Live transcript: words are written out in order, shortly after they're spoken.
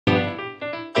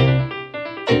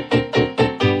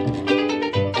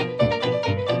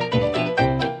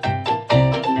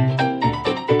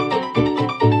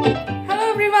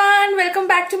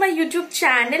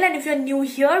channel, and if you're new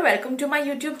here, welcome to my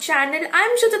YouTube channel.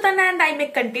 I'm Shutana and I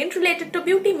make content related to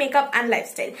beauty, makeup and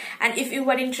lifestyle. And if you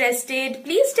are interested,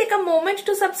 please take a moment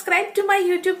to subscribe to my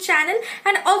YouTube channel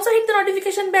and also hit the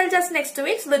notification bell just next to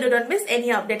it so that you don't miss any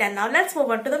update. And now let's move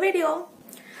on to the video.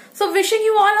 So wishing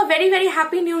you all a very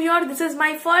happy new year. This is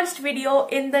my first video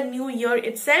in the new year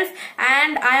itself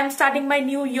and I am starting my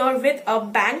new year with a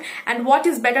bang. And what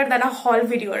is better than a haul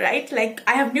video, right? Like,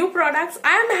 I have new products,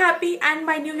 I am happy, and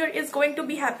my new year is going to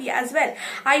be happy as well.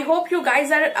 I hope you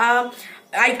guys are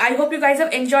I hope you guys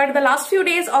have enjoyed the last few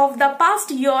days of the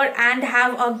past year and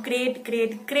have a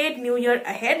great new year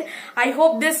ahead. I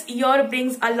hope this year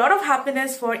brings a lot of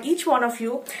happiness for each one of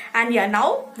you. And yeah,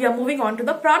 now we are moving on to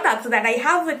the products that I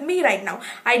have with me right now.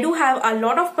 I do have a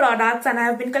lot of products and I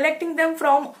have been collecting them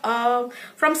from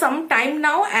some time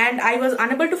now, and I was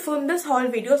unable to film this haul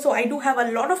video, so I do have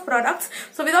a lot of products.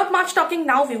 So without much talking,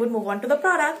 now we would move on to the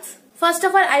products. First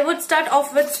of all, I would start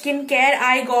off with skincare.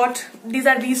 These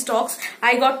are restocks.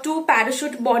 I got 2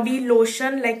 Parachute body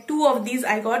lotion, like 2 of these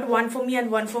I got, one for me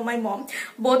and one for my mom.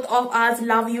 Both of us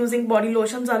love using body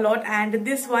lotions a lot, and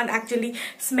this one actually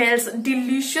smells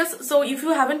delicious. So if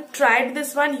you haven't tried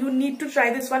this one, you need to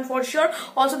try this one for sure.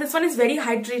 Also, this one is very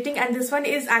hydrating, and this one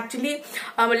is actually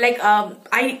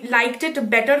I liked it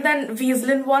better than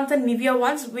Vaseline ones and Nivea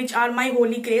ones, which are my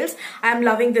holy grails. I am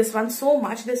loving this one so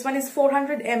much. This one is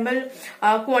 400 ml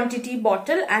quantity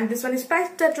bottle, and this one is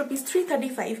priced at rupees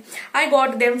 335. I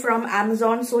got them from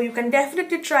Amazon, so you can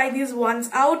definitely try these ones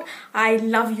out. I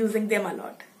love using them a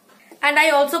lot. And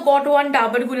I also got one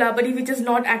Dabur Gulabari, which is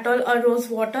not at all a rose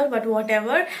water, but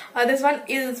whatever. This one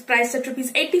is priced at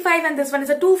rupees 85, and this one is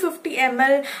a 250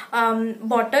 ml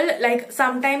bottle. Like,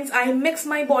 sometimes I mix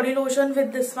my body lotion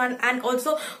with this one and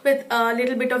also with a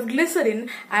little bit of glycerin,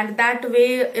 and that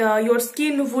way your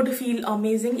skin would feel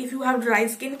amazing. If you have dry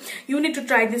skin, you need to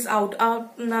try this out.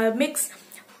 Mix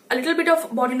a little bit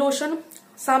of body lotion,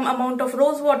 some amount of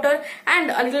rose water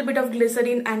and a little bit of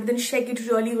glycerin, and then shake it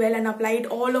really well and apply it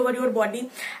all over your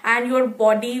body, and your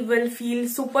body will feel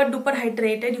super duper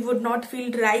hydrated. You would not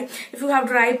feel dry. If you have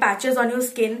dry patches on your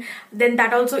skin, then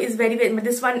that also is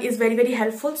this one is very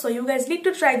helpful. So you guys need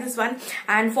to try this one,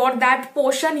 and for that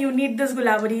portion you need this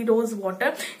Gulabari rose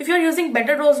water. If you're using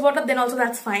better rose water, then also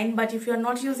that's fine, but if you're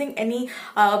not using any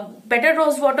better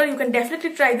rose water, you can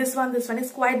definitely try this one. This one is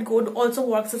quite good, also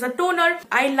works as a toner.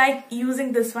 I like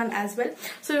using this one as well,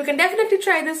 so you can definitely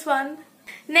try this one.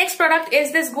 Next product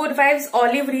is this Good Vibes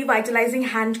Olive Revitalizing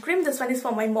Hand Cream. This one is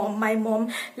for my mom. My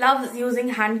mom loves using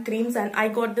hand creams, and I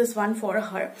got this one for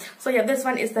her. So yeah, this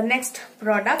one is the next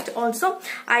product. Also,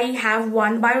 I have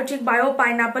one Biotic Bio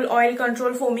Pineapple Oil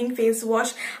Control Foaming Face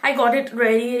Wash. I got it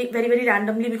very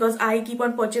randomly because I keep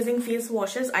on purchasing face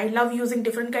washes. I love using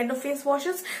different kind of face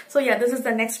washes. So yeah, this is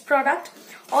the next product.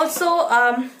 Also,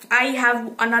 I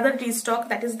have another restock,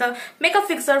 that is the Makeup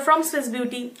Fixer from Swiss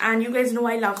Beauty, and you guys know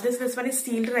I love this. This one is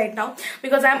sealed right now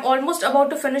because I'm almost about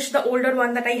to finish the older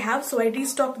one that I have, so I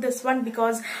restocked this one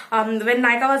because when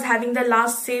Nykaa was having the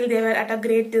last sale, they were at a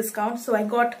great discount, so I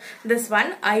got this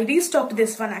one. I restocked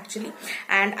this one actually,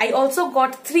 and I also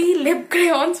got 3 lip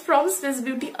crayons from Swiss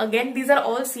Beauty. Again, these are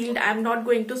all sealed. I'm not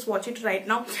going to swatch it right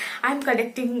now. I'm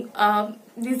collecting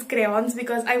these crayons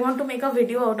because I want to make a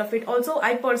video out of it. Also,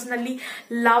 I personally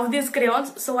love these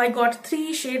crayons, so I got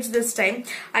 3 shades this time.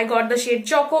 I got the shade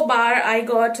Choco Bar, I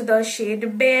got the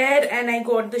shade Bear, and I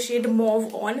got the shade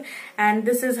Mauve On, and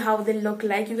this is how they look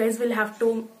like. You guys will have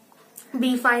to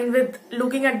be fine with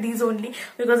looking at these only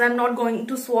because I'm not going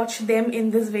to swatch them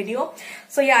in this video.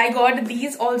 So yeah, I got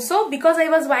these also because I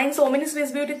was buying so many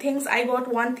Swiss Beauty things. I got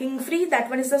one thing free. That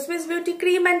one is the Swiss Beauty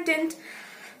Cream and Tint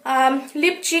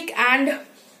Lip Cheek and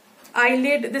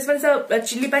eyelid. This one is a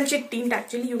lip and cheek tint.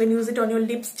 Actually, you can use it on your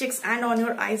lips, cheeks and on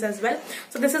your eyes as well.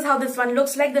 So this is how this one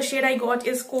looks like. The shade I got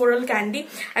is Coral Candy.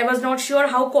 I was not sure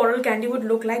how Coral Candy would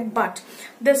look like, but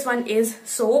this one is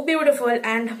so beautiful,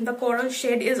 and the coral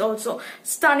shade is also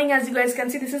stunning. As you guys can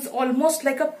see, this is almost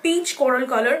like a peach coral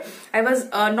color. I was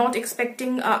not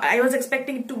expecting, I was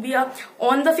expecting it to be a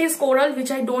on the face coral, which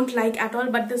I don't like at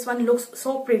all, but this one looks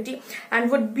so pretty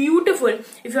and would beautiful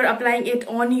if you're applying it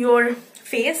on your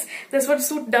face. This would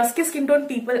suit dusky skin tone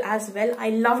people as well. I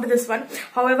loved this one.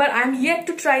 However, I'm yet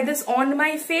to try this on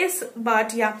my face,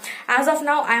 but yeah, as of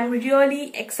now I'm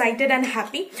really excited and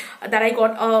happy that I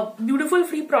got a beautiful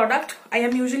free product. I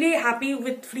am usually happy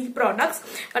with free products,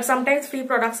 but sometimes free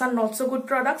products are not so good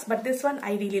products, but this one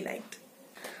I really liked.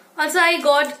 Also, I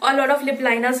got a lot of lip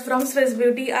liners from Swiss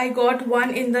Beauty. I got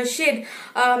one in the shade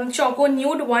Choco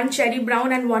Nude, one Cherry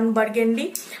Brown and one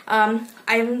Burgundy.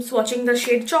 I'm swatching the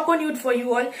shade Choco Nude for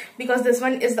you all because this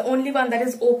one is the only one that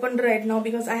is opened right now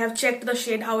because I have checked the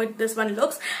shade how this one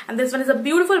looks, and this one is a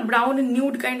beautiful brown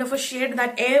nude kind of a shade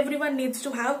that everyone needs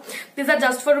to have. These are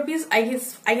just for rupees I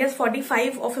guess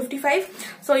 45 or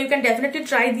 55, so you can definitely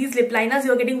try these lip liners.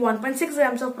 You're getting 1.6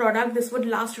 grams of product. This would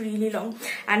last really long,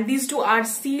 and these two are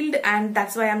sealed, and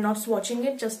that's why I'm not swatching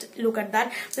it. Just look at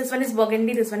that. This one is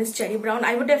Burgundy, this one is Cherry Brown.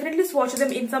 I would definitely swatch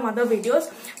them in some other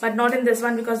videos, but not in this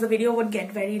one because the video would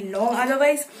get very long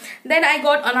otherwise. Then I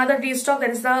got another restock, that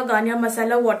is the Garnier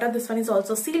Masala Water. This one is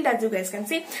also sealed, as you guys can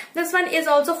see. This one is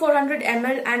also 400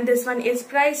 ml, and this one is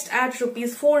priced at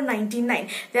rupees 499.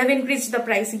 They have increased the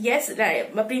price, yes,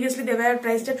 but previously they were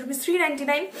priced at rupees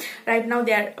 399. Right now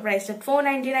they are priced at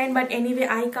 499, but anyway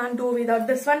I can't do without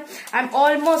this one. I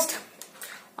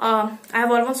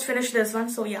have almost finished this one,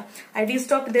 so yeah, I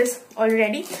restocked this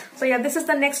already. So yeah, this is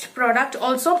the next product.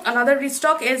 Also another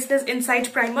restock is this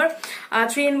Insight Primer,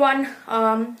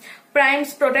 3-in-1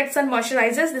 primes, protects and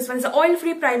moisturizes. This one is an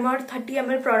oil-free primer, 30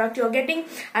 ml product you're getting,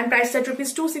 and priced at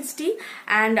rupees 260.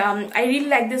 And I really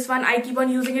like this one. I keep on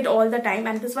using it all the time,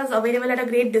 and this was available at a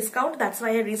great discount. That's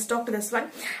why I restocked this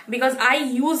one, because I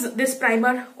use this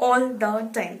primer all the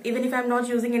time. Even if I'm not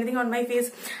using anything on my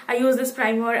face, I use this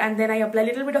primer, and then I apply a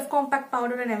little bit of compact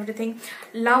powder and everything.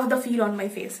 Love the feel on my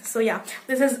face. So yeah,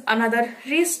 this is another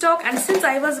restock. And since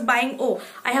I was buying,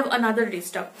 I have another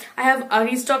restock. I have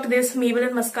restocked this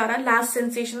Maybelline mascara, Last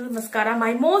Sensational mascara,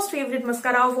 my most favorite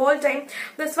mascara of all time.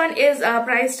 This one is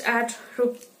priced at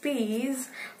rupees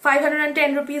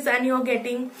 510 rupees, and you're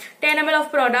getting 10 ml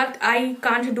of product. I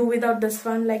can't do without this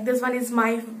one. Like, this one is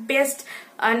my best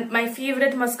and my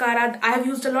favorite mascara. I have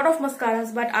used a lot of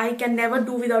mascaras, but I can never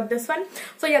do without this one.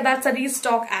 So yeah, that's a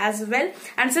restock as well.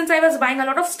 And since I was buying a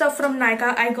lot of stuff from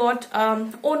Nykaa, I got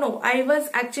I was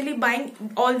actually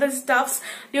buying all the stuffs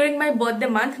during my birthday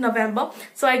month, November.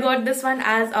 So I got this one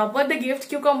as a birthday gift,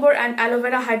 cucumber and aloe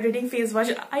vera hydrating face wash.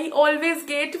 I always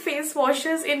get face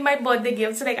washes in my birthday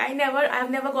gifts. Like, I've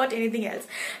never got anything else.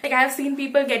 Like, I have seen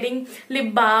people getting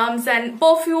lip balms and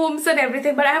perfumes and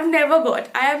everything, but I have never got.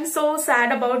 I am so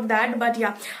sad about that. But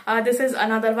yeah, this is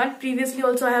another one. Previously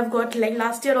also I have got, like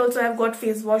last year also I have got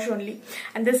face wash only,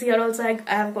 and this year also I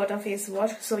have got a face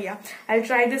wash. So yeah, I'll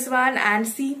try this one and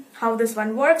see how this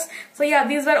one works. So yeah,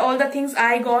 these were all the things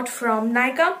I got from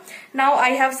Nykaa. Now I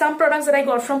have some products that I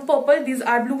got from Purplle. These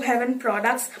are Blue Heaven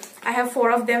products. I have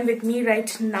 4 of them with me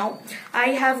right now. I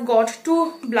have got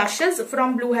 2 blushes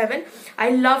from Blue Heaven.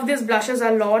 I love these blushes a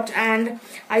lot, and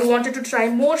I wanted to try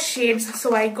more shades,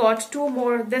 so I got 2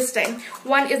 more this time.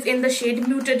 One is in the shade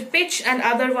Muted Peach, and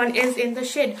other one is in the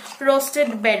shade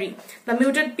Roasted Berry. The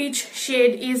Muted Peach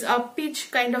shade is a peach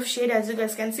kind of shade, as you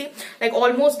guys can see, like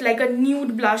almost like a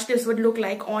nude blush this would look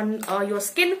like on your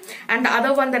skin. And the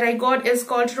other one that I got is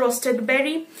called Roasted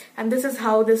Berry, and this is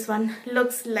how this one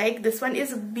looks like. This one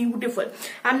is beautiful.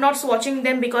 I'm not swatching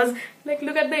them because, like,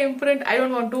 look at the imprint. I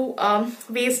don't want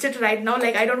to waste it right now.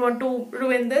 Like, I don't want to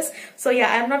ruin this. So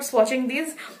yeah, I'm not swatching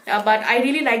these, but I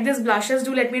really like these blushes.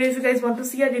 Do let me know if you guys want to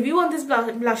see a review on these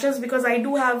blushes, because I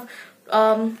do have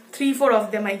 3-4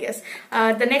 of them, I guess.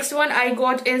 The next one I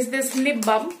got is this lip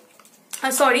balm.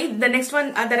 The next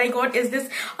one that I got is this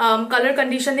color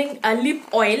conditioning lip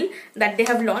oil that they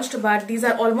have launched, but these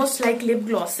are almost like lip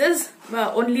glosses.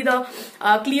 Only the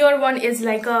clear one is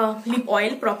like a lip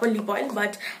oil, proper lip oil.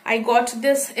 But I got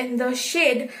this in the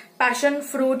shade Passion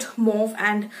Fruit Mauve,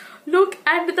 and look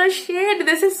at the shade.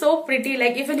 This is so pretty.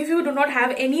 Like, even if you do not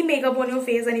have any makeup on your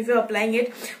face and if you're applying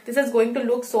it, this is going to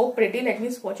look so pretty. Let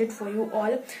me swatch it for you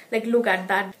all. Like, look at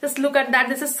that. Just look at that.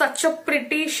 This is such a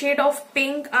pretty shade of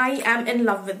pink. I am in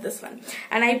love with this one,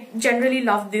 and I generally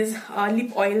love these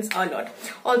lip oils a lot.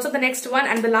 Also, the next one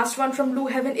and the last one from Blue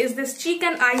Heaven is this Cheek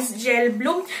and Eyes Gel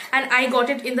Bloom, and I got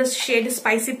it in the shade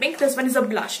Spicy Pink. This one is a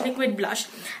blush, liquid blush,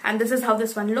 and this is how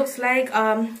this one looks like.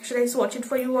 Should I swatch it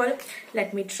for you all?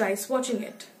 Let me try swatching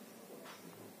it.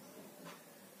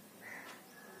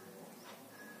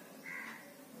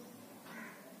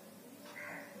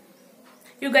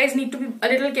 You guys need to be a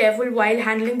little careful while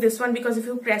handling this one, because if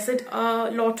you press it a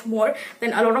lot more,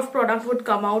 then a lot of product would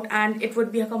come out and it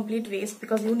would be a complete waste,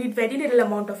 because you need very little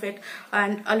amount of it,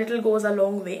 and a little goes a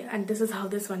long way. And this is how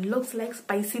this one looks like,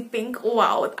 Spicy Pink.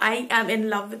 Wow, I am in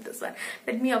love with this one.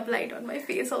 Let me apply it on my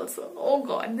face also. Oh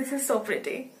god, this is so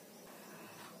pretty.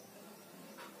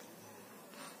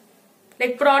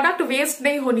 Like, product waste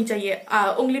नहीं होनी चाहिए.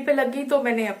 उंगली पे लग गई तो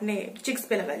मैंने अपने चिक्स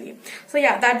पे लगा ली. So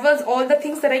yeah, that was all the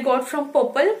things that I got from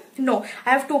Purplle. No, I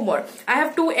have 2 more. I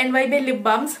have 2 NYB lip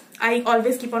balms. I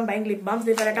always keep on buying lip balms.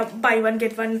 They were at a buy one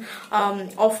get one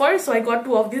offer, so I got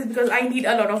 2 of these because I need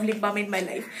a lot of lip balm in my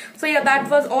life. So yeah, that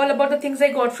was all about the things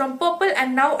I got from Purplle,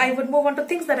 and now I would move on to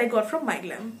things that I got from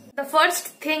MyGlamm. The first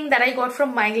thing that I got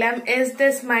from MyGlamm is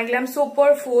this MyGlamm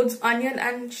Superfoods Onion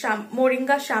and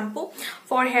Moringa shampoo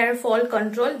for hair fall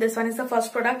control. This one is the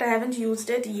first product. I haven't used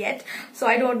it yet, so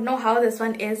I don't know how this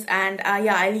one is, and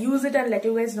yeah, I'll use it and let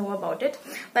you guys know about it.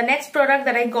 The next product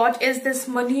that I got is this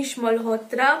Manish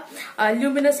Malhotra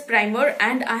Luminous Primer,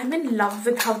 and I'm in love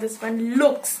with how this one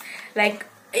looks. Like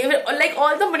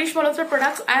all the Manish Malhotra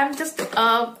products,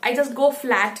 I just go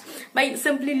flat by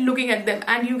simply looking at them,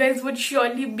 and you guys would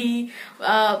surely be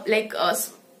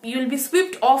you'll be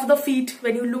swept off the feet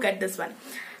when you look at this one.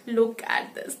 Look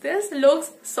at this. This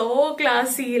looks so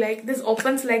classy. Like, this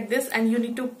opens like this and you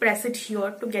need to press it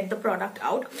here to get the product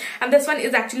out. And this one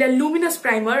is actually a luminous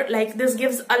primer. Like, this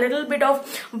gives a little bit of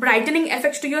brightening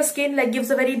effect to your skin, like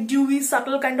gives a very dewy,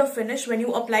 subtle kind of finish when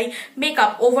you apply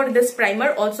makeup over this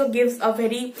primer. Also gives a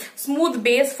very smooth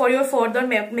base for your further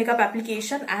makeup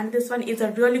application, and this one is a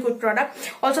really good product.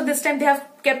 Also, this time they have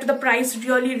kept the price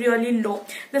really low.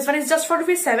 This one is just for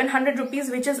 700 rupees,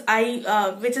 which is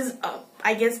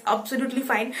I guess absolutely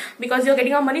fine, because you're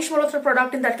getting a Manish Malhotra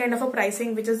product in that kind of a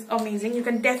pricing, which is amazing. You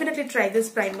can definitely try this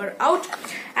primer out.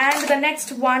 And the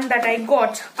next one that I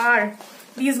got are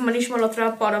these Manish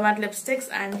Malhotra Powder Matte lipsticks,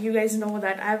 and you guys know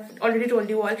that I've already told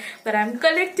you all that I'm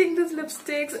collecting these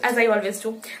lipsticks, as I always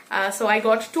do. So I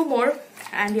got 2 more,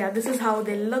 and yeah, this is how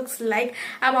they looks like.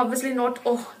 I'm obviously not,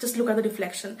 oh, just look at the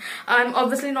reflection. I'm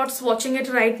obviously not swatching it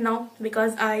right now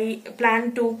because I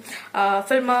plan to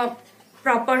film a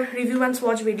proper review and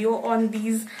swatch video on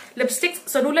these lipsticks.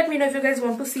 So do let me know if you guys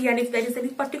want to see, and if there is any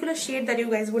particular shade that you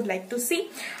guys would like to see.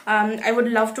 I would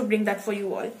love to bring that for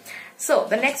you all. So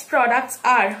the next products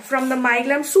are from the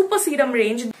MyGlamm Super Serum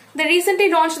range. They recently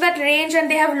launched that range, and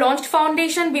they have launched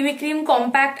foundation, BB cream,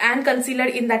 compact and concealer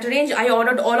in that range. I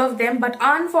ordered all of them, but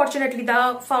unfortunately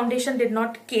the foundation did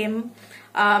not came,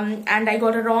 and I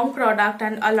got a wrong product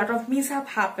and a lot of mishap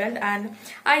happened, and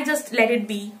I just let it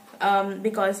be.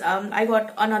 Because I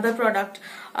got another product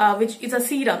which is a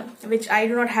serum, which I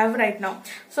do not have right now.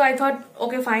 So I thought,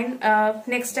 okay, fine,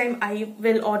 next time I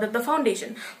will order the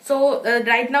foundation. So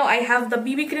right now I have the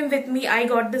BB cream with me. I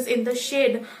got this in the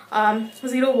shade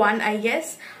 01, I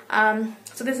guess.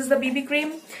 So this is the BB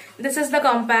cream, this is the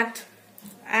compact,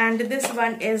 and this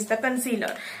one is the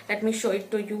concealer. Let me show it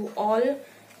to you all.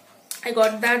 I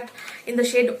got that in the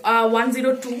shade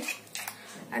 102.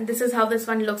 And this is how this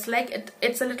one looks like.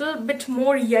 It's a little bit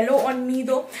more yellow on me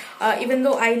though, even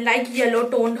though I like yellow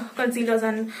toned concealers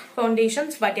and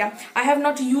foundations. But yeah, I have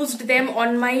not used them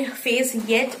on my face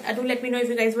yet. Do let me know if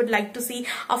you guys would like to see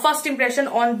a first impression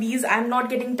on these. I'm not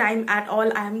getting time at all.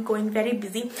 I'm going very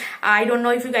busy. I don't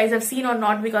know if you guys have seen or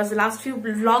not, because the last few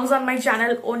vlogs on my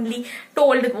channel only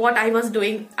told what I was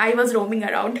doing. I was roaming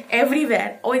around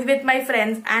everywhere with my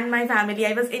friends and my family.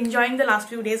 I was enjoying the last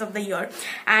few days of the year,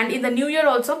 and in the new year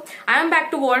also I am back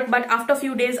to work, but after a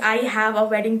few days I have a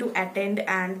wedding to attend,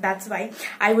 and that's why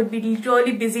I would be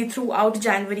really busy throughout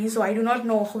January. So I do not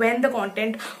know when the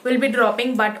content will be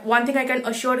dropping, but one thing I can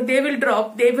assure, they will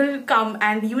drop, they will come,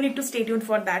 and you need to stay tuned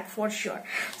for that for sure.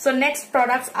 So next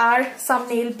products are some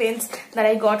nail paints that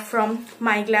I got from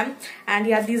MyGlamm, and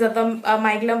yeah, these are the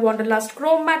MyGlamm Wanderlust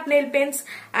Chrome Matte nail paints,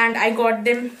 and I got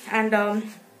them, and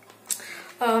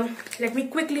let me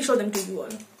quickly show them to you all.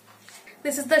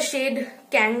 This is the shade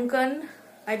Cancan.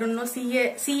 I don't know,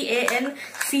 C-A-N-C-U-N.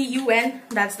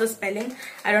 That's the spelling.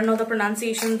 I don't know the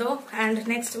pronunciation though. And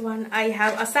next one, I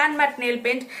have a sand matte nail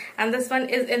paint, and this one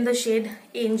is in the shade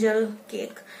Angel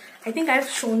Cake. I think I've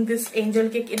shown this Angel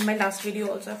Cake in my last video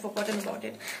also. I've forgotten about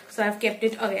it, so I've kept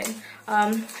it again.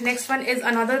 Next one is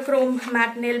another chrome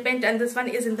matte nail paint, and this one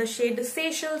is in the shade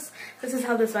Seychelles. This is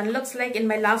how this one looks like. In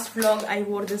my last vlog I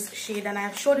wore this shade, and I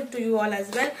have showed it to you all as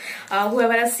well,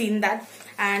 whoever has seen that.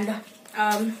 And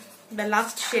the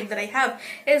last shade that I have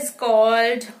is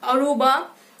called Aruba.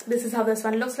 This is how this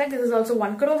one looks like. This is also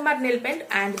one chrome matte nail paint,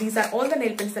 and these are all the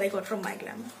nail paints that I got from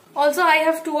MyGlamm. Also, I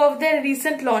have 2 of their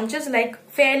recent launches, like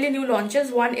fairly new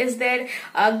launches. One is their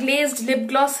glazed lip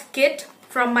gloss kit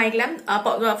from MyGlamm,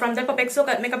 from the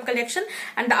Purplle makeup collection,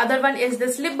 and the other one is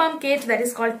this lip balm kit that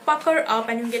is called Pucker Up,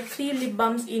 and you get 3 lip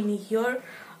balms in here.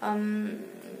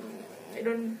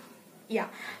 yeah,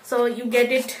 so you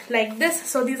get it like this.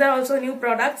 So these are also new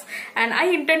products, and I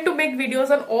intend to make videos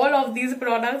on all of these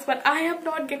products, but I am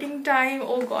not getting time.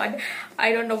 Oh god,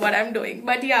 I don't know what I'm doing,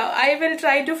 but yeah, I will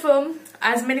try to film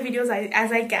as many videos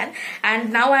as I can.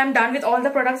 And now I am done with all the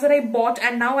products that I bought,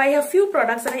 and now I have few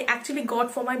products that I actually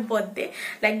got for my birthday.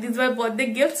 Like, these were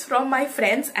birthday gifts from my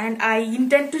friends, and I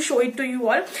intend to show it to you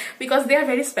all because they are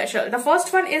very special. The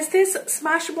first one is this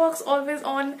Smashbox Always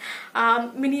On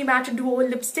Mini Matte Duo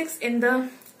Lipsticks in the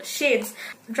shades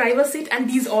Driver's Seat and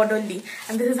These Orderly,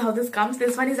 and this is how this comes.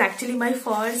 This one is actually my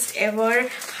first ever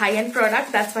high-end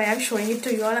product, that's why I'm showing it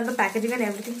to you all, and the packaging and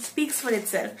everything speaks for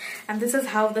itself. And this is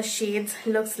how the shades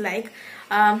looks like.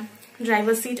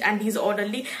 Driver's Seat and These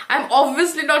Orderly. I'm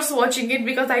obviously not swatching it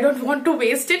because I don't want to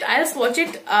waste it. I'll swatch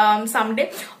it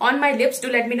someday on my lips.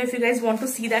 Do let me know if you guys want to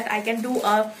see that. I can do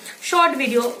a short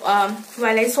video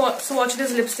while I swatch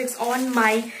these lipsticks on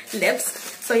my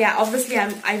lips. So yeah, obviously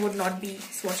I would not be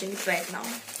swatching it right now.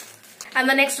 And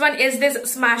the next one is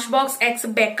this Smashbox X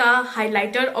Becca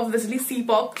highlighter, obviously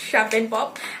C-pop, champagne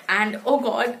pop. And oh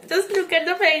god, just look at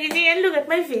the packaging and look at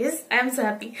my face. I am so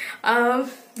happy.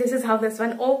 This is how this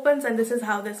one opens, and this is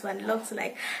how this one looks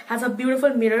like. Has a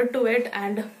beautiful mirror to it,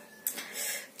 and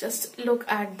just look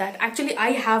at that. Actually,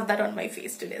 I have that on my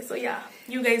face today, so yeah,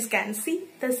 you guys can see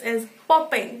this is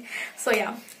popping. So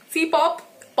yeah, C-pop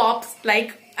pops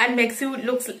like and makes you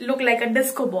look like a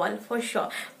disco ball for sure.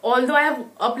 Although I have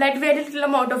applied very little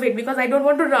amount of it because I don't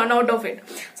want to run out of it.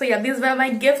 So yeah, these were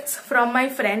my gifts from my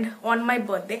friend on my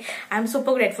birthday. I'm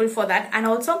super grateful for that. And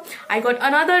also I got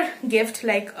another gift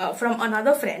like from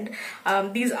another friend.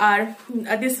 These are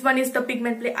this one is the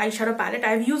Purplle eyeshadow palette.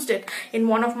 I've used it in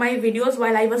one of my videos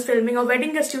while I was filming a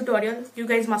wedding guest tutorial. You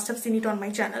guys must have seen it on my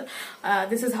channel.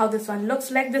 This is how this one looks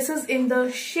like. This is in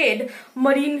the shade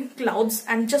Marine Clouds,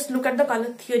 and just look at the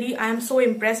color theory. I am so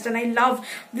impressed, and I love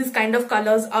this kind of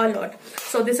colors a lot.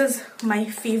 So this is my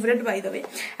favorite, by the way.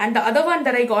 And the other one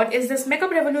that I got is this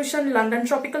Makeup Revolution London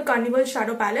Tropical Carnival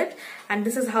Shadow Palette, and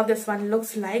this is how this one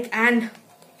looks like. And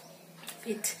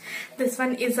this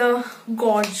one is a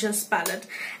gorgeous palette,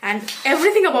 and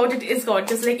everything about it is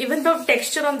gorgeous. Like, even the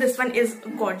texture on this one is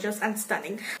gorgeous and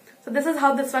stunning. So this is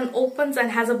how this one opens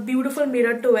and has a beautiful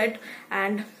mirror to it,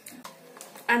 and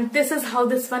this is how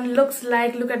this one looks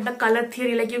like. Look at the color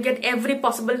theory, like you get every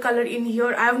possible color in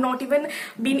here. I have not even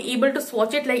been able to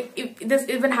swatch it, like if this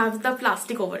even has the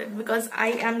plastic over it, because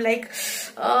I am like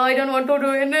I don't want to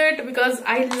ruin it, because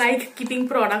I like keeping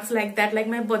products like that. Like,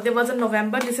 my birthday was in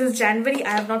November, this is January, I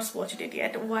have not swatched it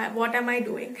yet. What am I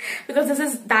doing? Because this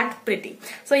is that pretty.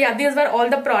 So yeah, these were all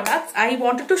the products. I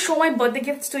wanted to show my birthday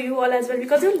gifts to you all as well,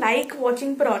 because you like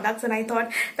watching products, and I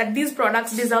thought that these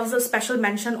products deserves a special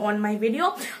mention on my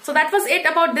video. So that was it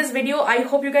about this video. I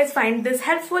hope you guys find this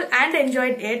helpful and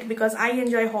enjoyed it, because I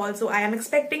enjoy haul, so I am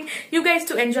expecting you guys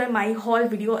to enjoy my haul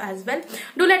video as well.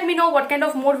 Do let me know what kind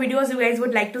of more videos you guys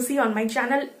would like to see on my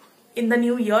channel in the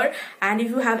new year, and if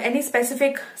you have any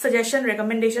specific suggestion,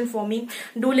 recommendation for me,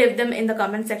 do leave them in the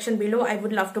comment section below. I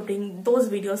would love to bring those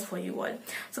videos for you all.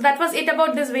 So that was it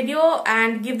about this video,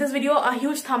 and give this video a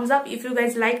huge thumbs up if you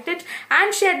guys liked it,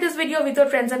 and share this video with your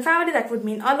friends and family. That would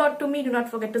mean a lot to me. Do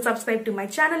not forget to subscribe to my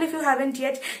channel if you haven't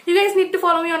yet. You guys need to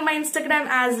follow me on my Instagram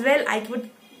as well.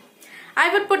 I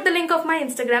would put the link of my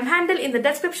Instagram handle in the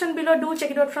description below. Do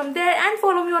check it out from there and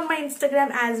follow me on my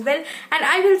Instagram as well. And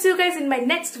I will see you guys in my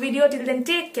next video. Till then,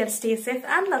 take care, stay safe,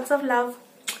 and lots of love.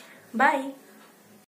 Bye.